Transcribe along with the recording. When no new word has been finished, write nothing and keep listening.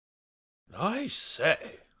I say.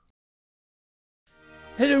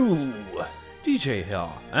 Hello, DJ here,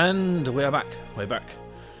 and we're back.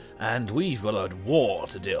 And we've got a war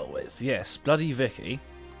to deal with. Yes, bloody Vicky.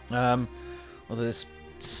 Well, this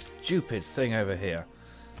stupid thing over here.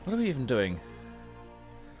 What are we even doing?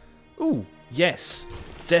 Ooh, yes.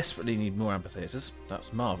 Desperately need more amphitheatres.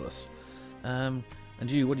 That's marvellous. And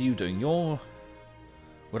you, what are you doing?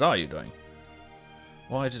 What are you doing?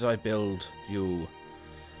 Why did I build you?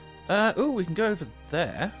 Ooh, we can go over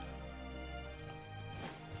there.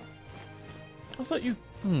 I thought you...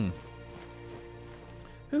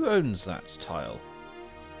 Who owns that tile?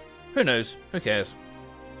 Who knows? Who cares?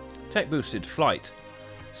 Tech boosted flight.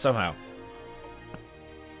 Somehow.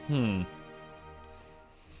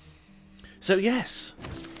 So yes.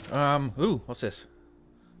 Ooh, what's this?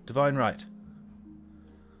 Divine right.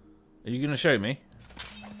 Are you going to show me?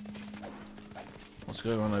 What's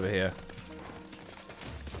going on over here?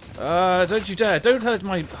 Don't you dare. Don't hurt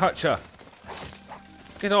my hutcher.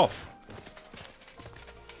 Get off.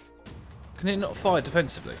 Can it not fire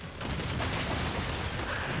defensively?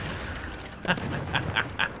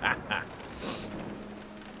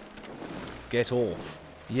 Get off.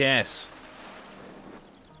 Yes.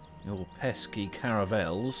 Your pesky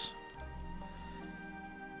caravels.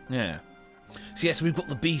 Yeah. So yes, we've got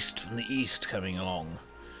the beast from the east coming along.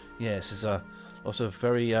 Yes, there's a lot of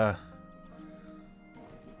very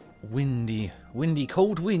windy,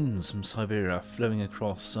 cold winds from Siberia flowing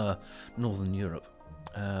across northern Europe.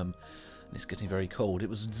 It's getting very cold. It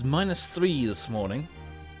was -3 this morning.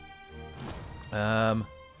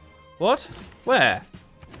 What? Where?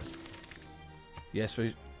 Yes,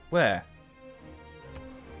 where?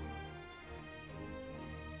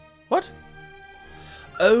 What?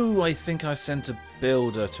 Oh, I think I sent a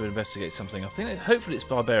builder to investigate something. I think, hopefully it's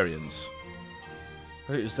barbarians. I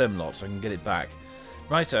hope it was them lot, so I can get it back.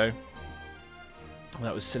 Righto. Well,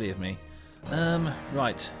 that was silly of me.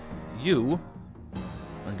 Right. You.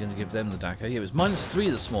 I'm going to give them the Dakar. Yeah, it was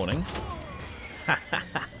 -3 this morning.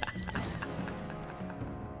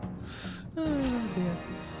 Oh dear.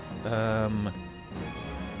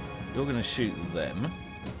 You're going to shoot them.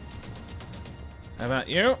 How about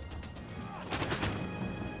you?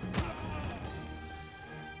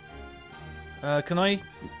 Can I...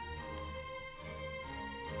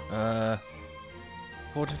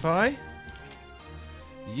 fortify?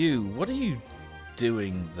 You, what are you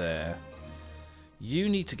doing there? You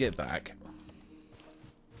need to get back.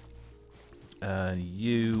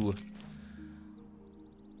 You...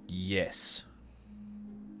 Yes.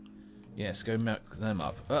 Yes, go mark them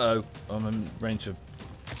up. Uh-oh, I'm in range of...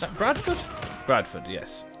 Is that Bradford? Bradford,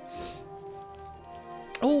 yes.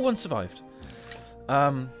 Oh, one survived.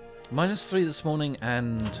 -3 this morning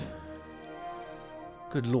and...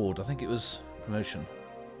 Good lord, I think it was promotion.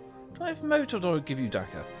 Do I promote or do I give you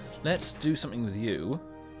Dakar? Let's do something with you.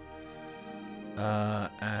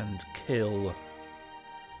 And kill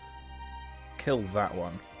that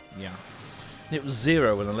one. Yeah. It was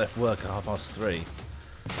 0 when I left work at 3:30.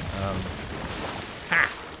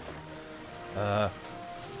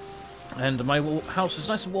 And my house was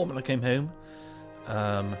nice and warm when I came home.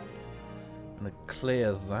 I'm going to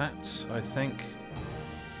clear that, I think.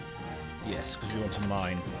 Yes, because you want to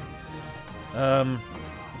mine.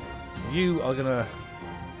 You are going to...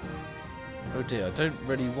 Oh dear, I don't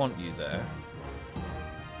really want you there.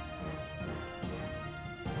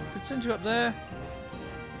 Could send you up there?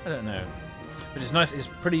 I don't know. But it's nice, it's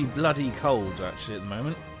pretty bloody cold actually at the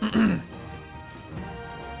moment.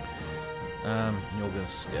 You're going to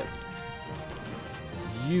skip.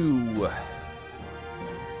 You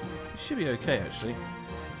should be okay actually.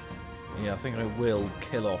 Yeah, I think I will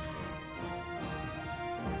kill off.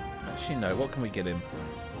 Actually no, what can we get him?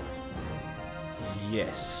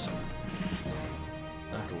 Yes.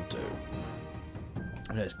 That'll do.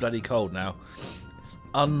 Yeah, it's bloody cold now. It's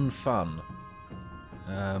unfun.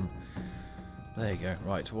 There you go.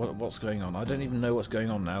 Right, what's going on? I don't even know what's going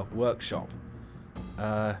on now. Workshop.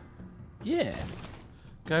 Yeah.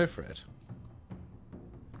 Go for it.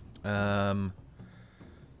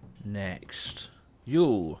 Next.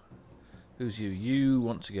 You. Who's you? You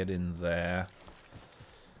want to get in there.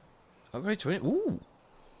 Upgrade to it. Ooh.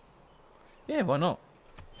 Yeah, why not?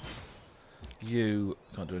 You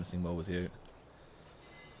can't do anything well with you.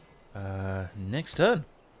 Next turn.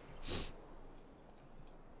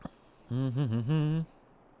 There's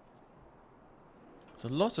a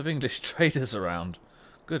lot of English traders around.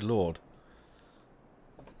 Good lord.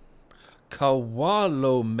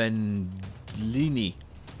 Kawalo Mendlini.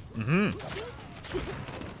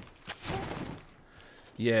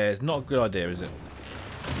 Yeah, it's not a good idea, is it?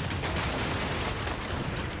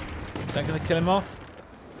 Is that going to kill him off?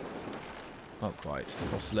 Not quite.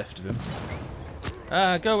 What's left of him?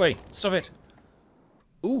 Go away. Stop it.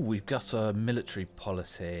 Ooh, we've got a military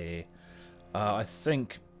policy. I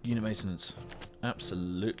think unit maintenance.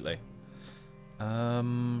 Absolutely.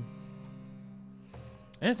 Anything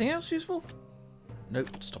else useful? Nope,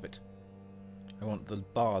 stop it. I want the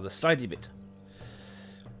bar, the slidey bit.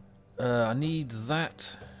 I need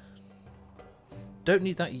that. Don't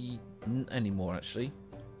need that anymore, actually.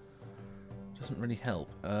 Doesn't really help.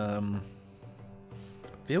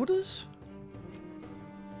 Builders?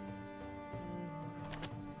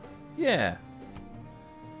 Yeah.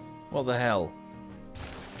 What the hell?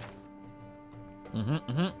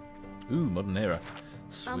 Ooh, modern era.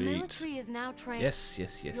 Sweet. Our military is now trained. Yes. Yeah,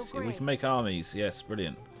 we can make armies. Yes,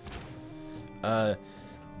 brilliant.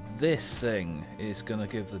 This thing is going to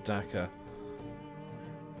give the Dakar...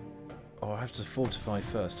 Oh, I have to fortify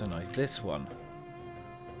first, don't I? This one.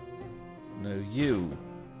 No, you.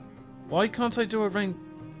 Why can't I do a rain...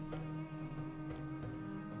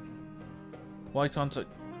 Why can't I...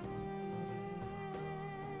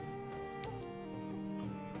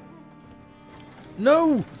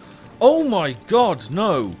 No! Oh my god,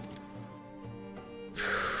 no!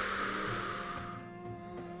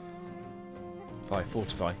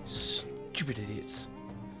 Fortify. Stupid idiots.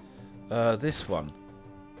 This one.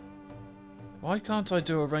 Why can't I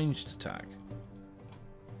do a ranged attack?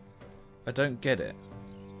 I don't get it.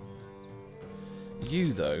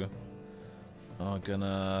 You, though, are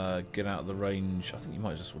gonna get out of the range. I think you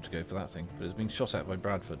might just want to go for that thing. But it's being shot at by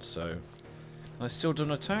Bradford, so... Can I still do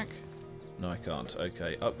an attack? No, I can't.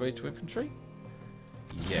 Okay, upgrade to infantry?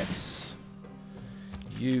 Yes.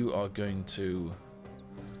 You are going to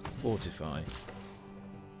fortify.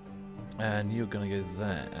 And you're going to go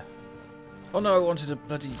there. Oh no, I wanted a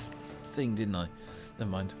bloody thing, didn't I?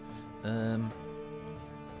 Never mind.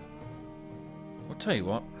 I'll tell you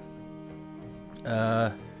what.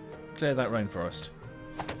 Clear that rainforest.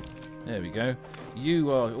 There we go.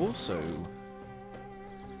 You are also...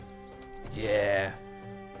 Yeah.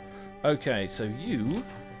 Okay, so you...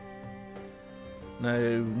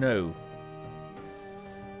 No.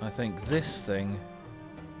 I think this thing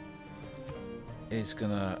is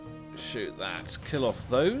gonna shoot that. Kill off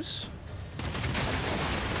those.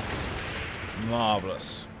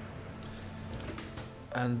 Marvellous.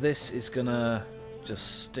 And this is gonna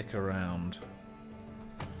just stick around.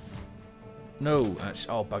 No,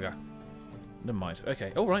 actually... Oh, bugger. Never mind.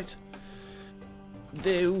 Okay, alright.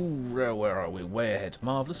 Where are we? Way ahead.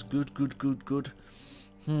 Marvellous. Good.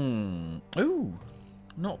 Ooh.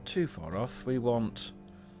 Not too far off. We want...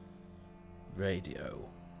 radio.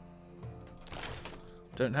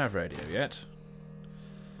 Don't have radio yet.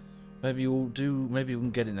 Maybe we'll do... Maybe we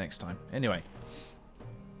can get it next time. Anyway.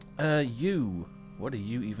 You. What are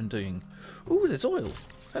you even doing? Ooh, there's oil.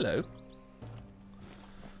 Hello.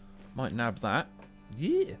 Might nab that.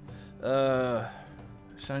 Yeah.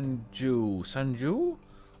 Sanju. Sanju?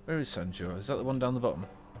 Where is Sanju? Is that the one down the bottom?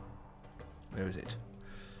 Where is it?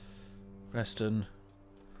 Preston.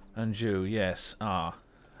 Anju, yes. We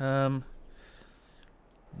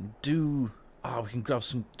can grab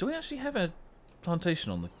some... Do we actually have a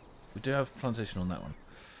plantation on the... We do have a plantation on that one.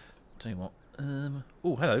 Tell you what.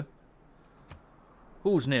 Oh, hello.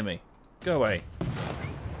 Who's near me? Go away.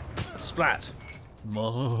 Splat.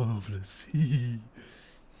 Marvellous.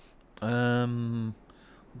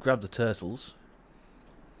 Grab the turtles.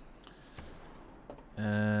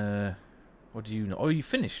 What do you know? Oh, you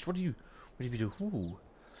finished. What do you do? Ooh.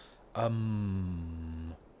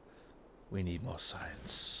 We need more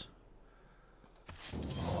science.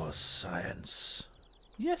 More science.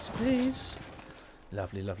 Yes, please.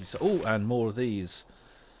 Lovely. So, oh, and more of these.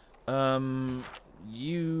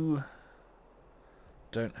 You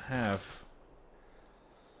don't have...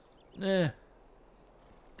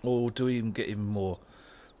 Or do we even get even more?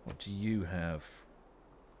 What do you have?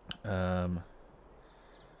 Oh,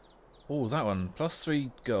 that one.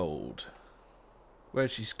 +3 gold. Where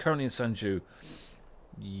she's currently in Sanju.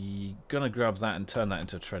 You're gonna grab that and turn that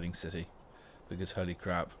into a trading city. Because holy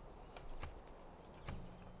crap.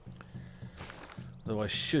 Though I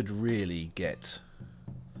should really get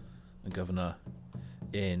a governor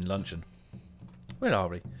in Luncheon. Where are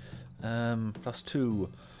we? +2.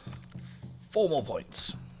 4 more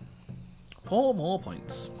points. 4 more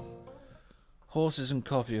points. Horses and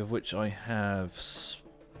coffee, of which I have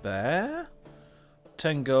spare.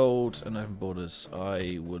 10 gold and open borders.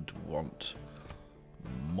 I would want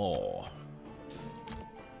more.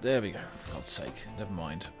 There we go. For God's sake. Never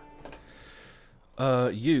mind.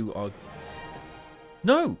 You are...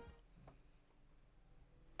 No!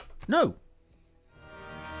 No!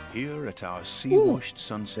 Here at our sea-washed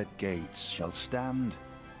sunset gates shall stand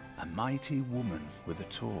a mighty woman with a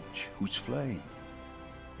torch, whose flame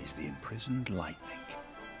is the imprisoned lightning.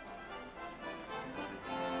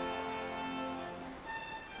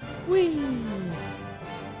 Whee!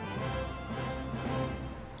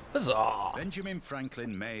 Huzzah! Benjamin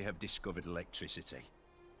Franklin may have discovered electricity,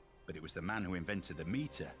 but it was the man who invented the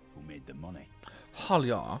meter who made the money.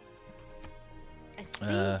 Halja. A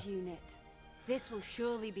siege unit. This will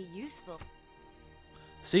surely be useful.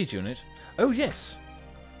 Siege unit? Oh yes!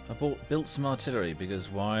 I built some artillery because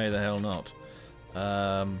why the hell not?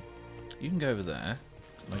 You can go over there.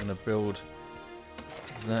 I'm going to build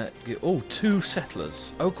that. Oh, 2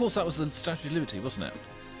 settlers. Oh, of course that was the Statue of Liberty, wasn't it?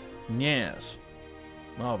 Yes.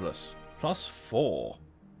 Marvellous. +4.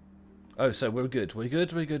 Oh, so we're good. We're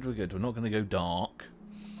good. We're not going to go dark.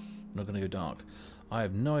 Not going to go dark. I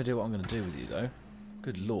have no idea what I'm going to do with you, though.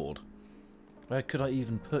 Good lord. Where could I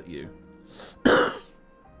even put you?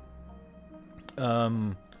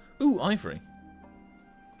 Ooh, ivory.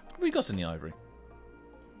 Have we got any ivory?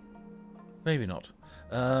 Maybe not.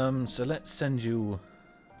 So let's send you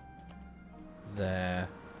there.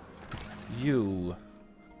 You.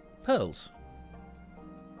 Pearls.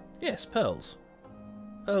 Yes, pearls.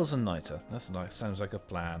 Pearls and niter. That's nice. Sounds like a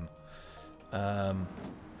plan.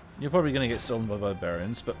 You're probably going to get stolen by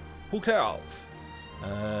barbarians, but who cares?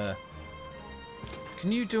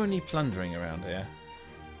 Can you do any plundering around here?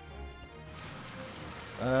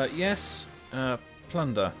 Yes.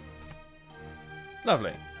 Plunder.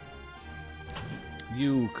 Lovely.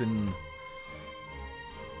 You can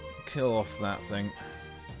kill off that thing.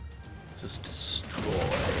 Just destroy.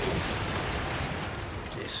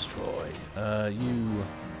 Destroy.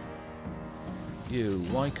 You.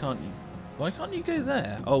 Why can't you go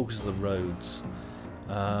there? Oh, because of the roads.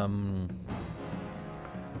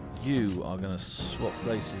 You are going to swap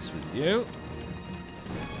places with you.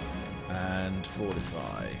 And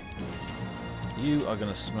fortify. You are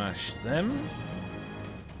going to smash them.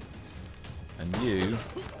 And you...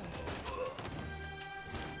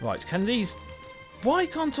 Right, can these... Why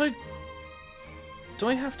can't I... Do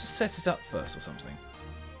I have to set it up first or something?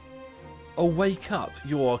 Oh, wake up.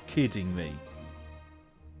 You are kidding me.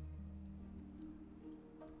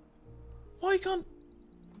 Why can't...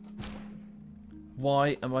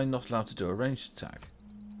 Why am I not allowed to do a ranged attack?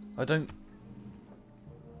 I don't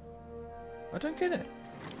get it.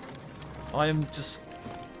 I am just...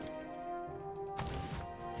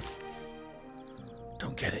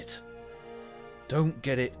 Don't get it. Don't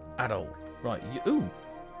get it at all. Right, you... Ooh.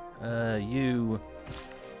 You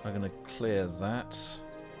are going to clear that.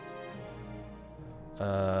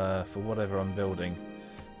 For whatever I'm building.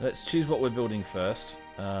 Let's choose what we're building first.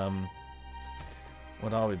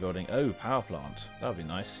 What are we building? Oh, power plant. That would be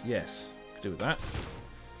nice. Yes, could do with that.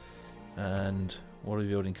 And what are we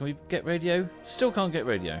building? Can we get radio? Still can't get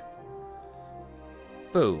radio.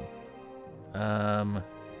 Boo. Oh,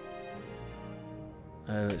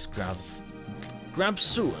 let's grab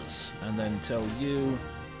sewers and then tell you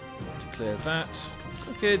to clear that.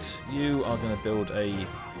 Good. You are going to build a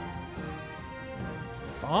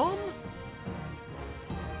farm?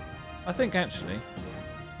 I think actually.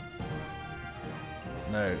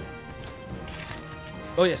 No.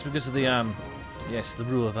 Oh yes, because of the yes, the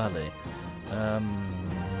Ruhr Valley.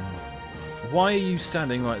 Why are you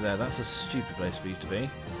standing right there? That's a stupid place for you to be.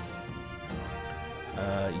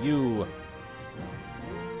 You.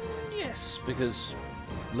 Yes, because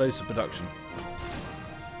loads of production.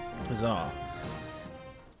 Huzzah.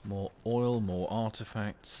 More oil, more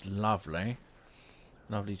artifacts. Lovely.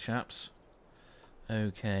 Lovely chaps.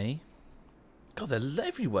 Okay. God, they're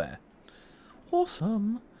everywhere.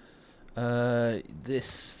 Awesome.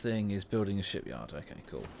 This thing is building a shipyard. Okay,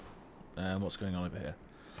 cool. What's going on over here?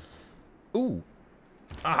 Ooh.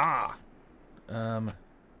 Aha!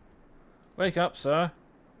 Wake up, sir.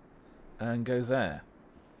 And go there.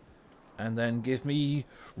 And then give me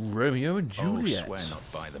Romeo and Juliet. Oh, swear not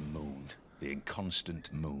by the moon, the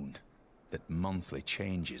inconstant moon, that monthly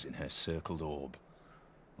changes in her circled orb,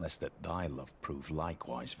 lest that thy love prove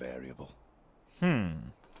likewise variable.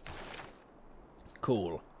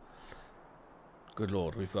 Cool. Good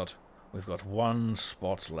lord, we've got one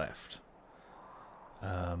spot left.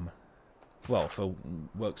 Well, for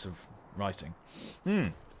works of writing.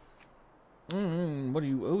 What do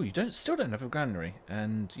you... Oh, you still don't have a granary,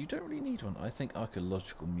 and you don't really need one. I think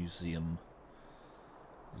archaeological museum.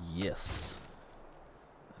 Yes.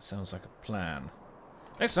 That sounds like a plan.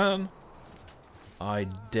 Next turn. I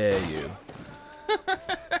dare you.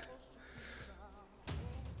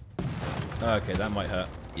 Okay, that might hurt.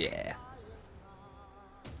 Yeah.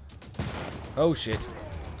 Oh shit.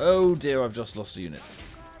 Oh dear, I've just lost a unit.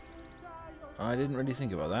 I didn't really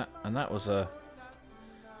think about that, and that was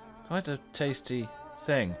quite a tasty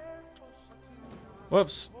thing.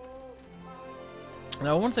 Whoops.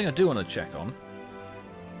 Now, one thing I do want to check on.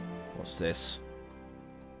 What's this?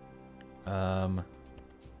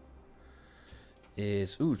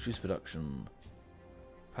 Is juice production.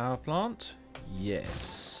 Power plant?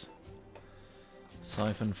 Yes.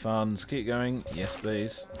 Siphon funds. Keep going. Yes,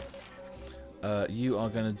 please. You are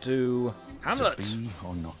going to do Hamlet. To be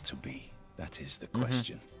or not to be? That is the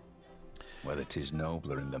question. Whether 'tis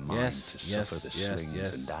nobler in the mind to suffer the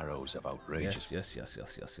slings and arrows of outrageous... Yes.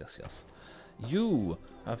 You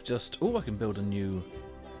have just... Oh, I can build a new...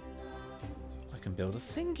 I can build a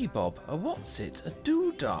thingy bob. A what's it? A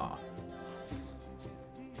doodah.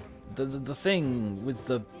 The thing with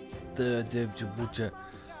the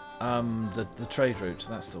trade route.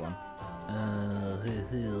 That's the one.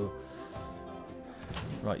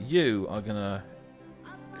 Right, you are gonna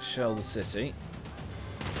shell the city.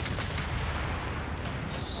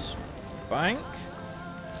 Spank.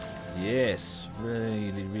 Yes,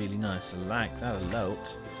 really, really nice. I like that a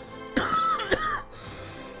lot.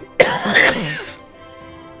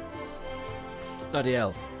 Bloody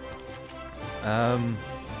hell. I'm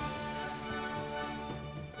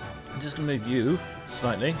just going to move you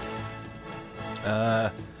slightly.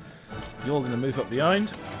 You're going to move up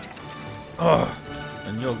behind. Oh,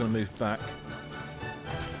 and you're going to move back.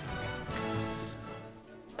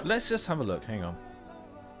 Let's just have a look. Hang on.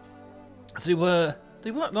 So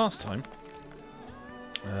they weren't last time.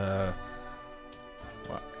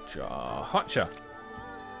 Hotcha.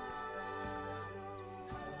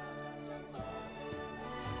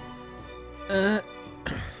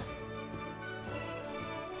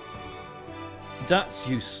 That's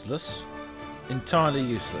useless. Entirely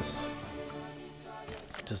useless.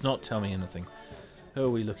 Does not tell me anything. Who are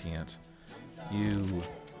we looking at? You.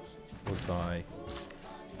 Goodbye.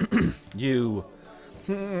 You.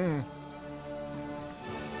 Tell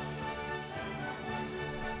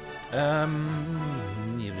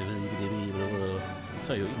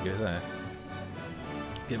you what, you can go there.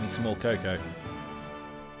 Give me some more cocoa.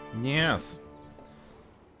 Yes.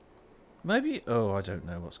 Maybe... Oh, I don't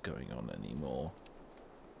know what's going on anymore.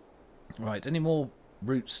 Right, any more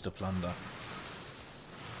routes to plunder?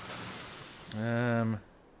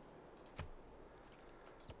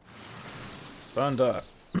 Plunder.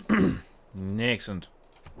 Excellent.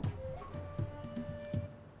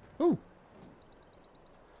 Ooh.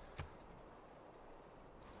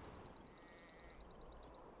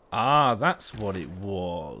 Ah, that's what it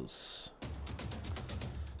was.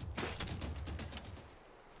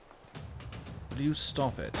 Will you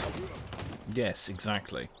stop it? Yes,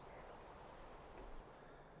 exactly.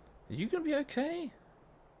 Are you going to be okay?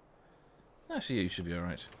 Actually, you should be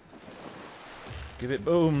alright. Give it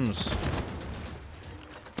booms.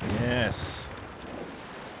 Yes.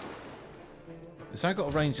 Has that got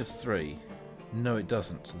a range of 3? No, it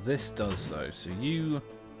doesn't. This does, though. So you...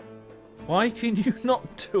 Why can you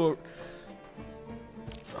not do a...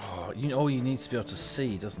 Oh, you know, he needs to be able to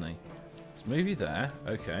see, doesn't he? Let's move you there.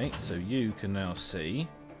 Okay, so you can now see.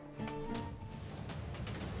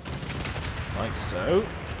 Like so.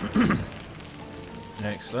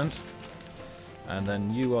 Excellent. And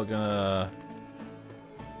then you are gonna...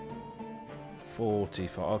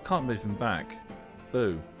 45. I can't move him back.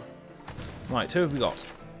 Boo. Right, who have we got?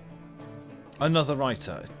 Another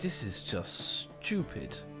writer. This is just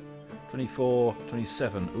stupid. 24,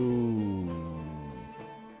 27. Ooh.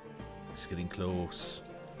 It's getting close.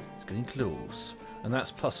 It's getting close. And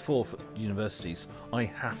that's +4 for universities. I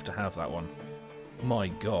have to have that one. My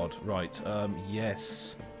god. Right.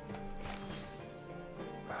 Yes.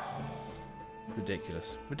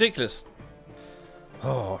 Ridiculous. Ridiculous.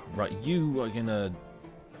 Oh, right. You are going to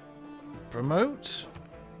promote?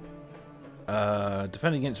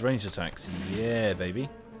 Defending against ranged attacks. Yeah, baby.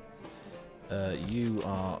 You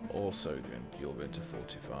are also going... You're going to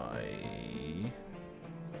fortify...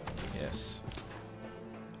 Yes.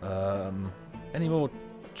 Any more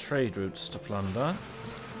trade routes to plunder?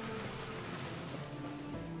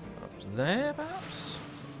 Up there, perhaps?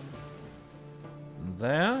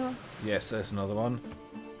 There? Yes, there's another one.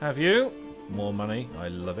 Have you? More money. I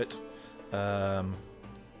love it.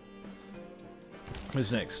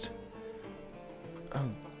 Who's next? Oh,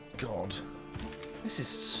 God. This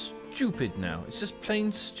is stupid now. It's just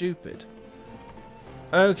plain stupid.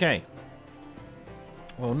 Okay.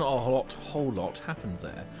 Well, not a whole lot happened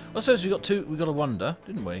there. Well, I suppose we got a wonder,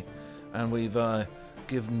 didn't we? And we've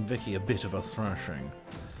given Vicky a bit of a thrashing.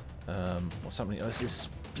 What's happening? Oh, it's this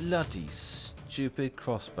bloody stupid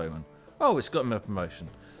crossbowman. Oh, it's got him a promotion.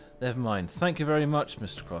 Never mind. Thank you very much,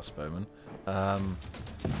 Mr. Crossbowman.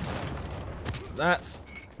 That's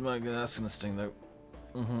going to sting, though.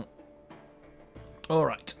 All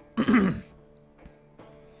right.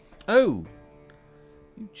 Oh,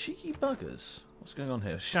 you cheeky buggers! What's going on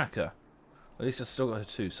here? Shaka. At least I've still got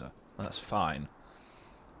Hattusa. That's fine.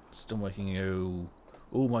 Still making you.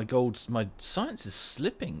 Oh, my gold. My science is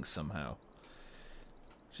slipping somehow,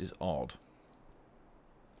 which is odd.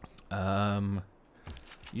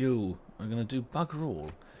 You are gonna do bugger all.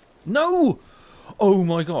 No! Oh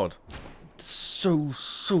my god. So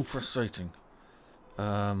frustrating.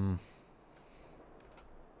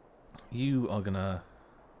 You are gonna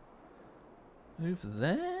move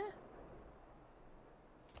there?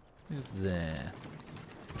 Move there.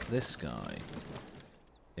 This guy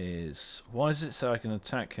is... Why does it say I can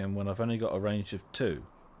attack him when I've only got a range of 2?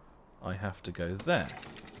 I have to go there.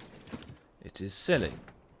 It is silly.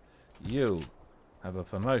 You have a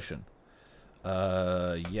promotion.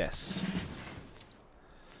 Yes.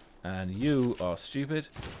 And you are stupid,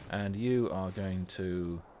 and you are going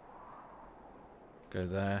to go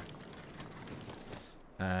there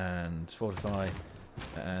and fortify,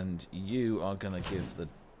 and you are going to give the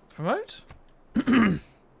promote.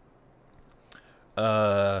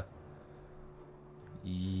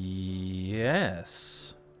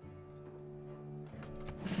 Yes.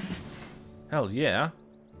 Hell yeah.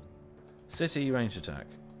 City range attack.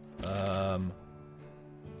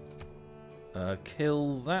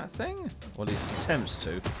 Kill that thing? Well, at least attempts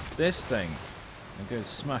to. This thing. I'm going to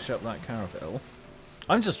smash up that caravel.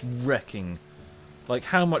 I'm just wrecking. Like,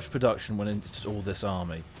 how much production went into all this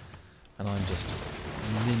army? And I'm just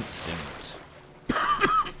mincing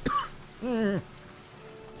it.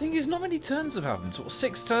 Thing is, not many turns have happened. Sort of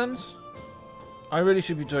 6 turns? I really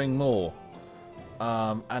should be doing more.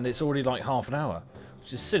 And it's already like half an hour.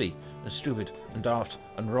 Which is silly and stupid and daft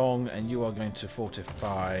and wrong. And you are going to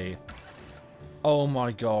fortify... Oh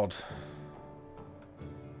my god.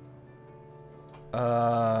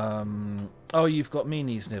 Oh, you've got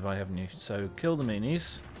meanies nearby, haven't you? So kill the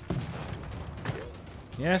meanies.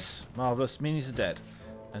 Yes, marvellous. Meanies are dead.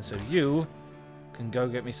 And so you can go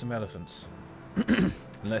get me some elephants.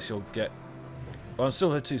 Unless you'll get... Well, I'm still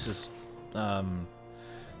Hattusa's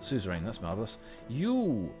suzerain. That's marvellous.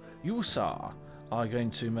 You, sir, are going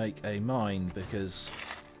to make a mine because...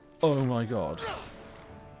 Oh my god.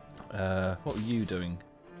 What were you doing?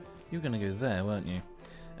 You were going to go there, weren't you?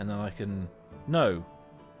 And then I can... No.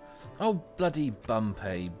 Oh, bloody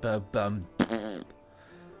bumpy. Bum.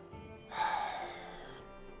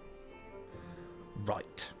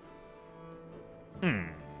 Right.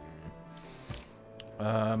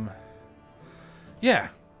 Yeah.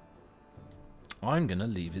 I'm going to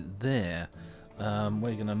leave it there.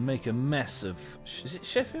 We're going to make a mess of... Is it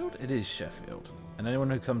Sheffield? It is Sheffield. And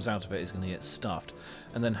anyone who comes out of it is going to get stuffed.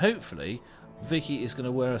 And then hopefully Vicky is going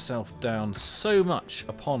to wear herself down so much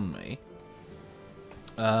upon me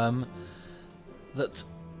that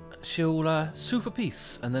she'll sue for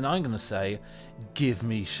peace. And then I'm going to say, give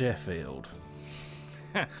me Sheffield.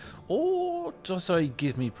 Or do I say,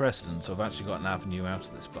 give me Preston, so I've actually got an avenue out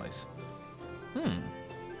of this place. The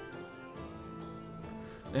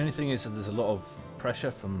only thing is that there's a lot of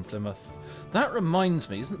pressure from Plymouth. That reminds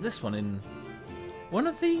me, isn't this one in one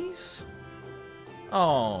of these?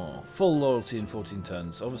 Oh, full loyalty in 14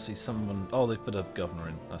 turns. Obviously someone... Oh, they put a governor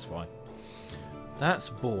in, that's why. That's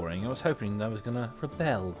boring. I was hoping they was going to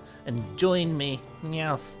rebel and join me.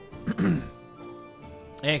 Yes.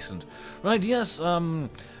 Excellent. Right, yes, do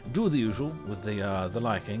the usual with the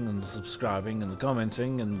liking and the subscribing and the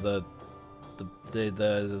commenting and the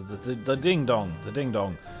ding dong. The ding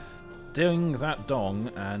dong. Ding that dong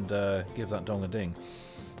and give that dong a ding.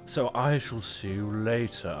 So I shall see you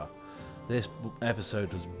later. This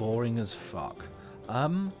episode was boring as fuck.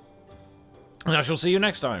 And I shall see you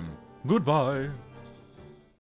next time. Goodbye.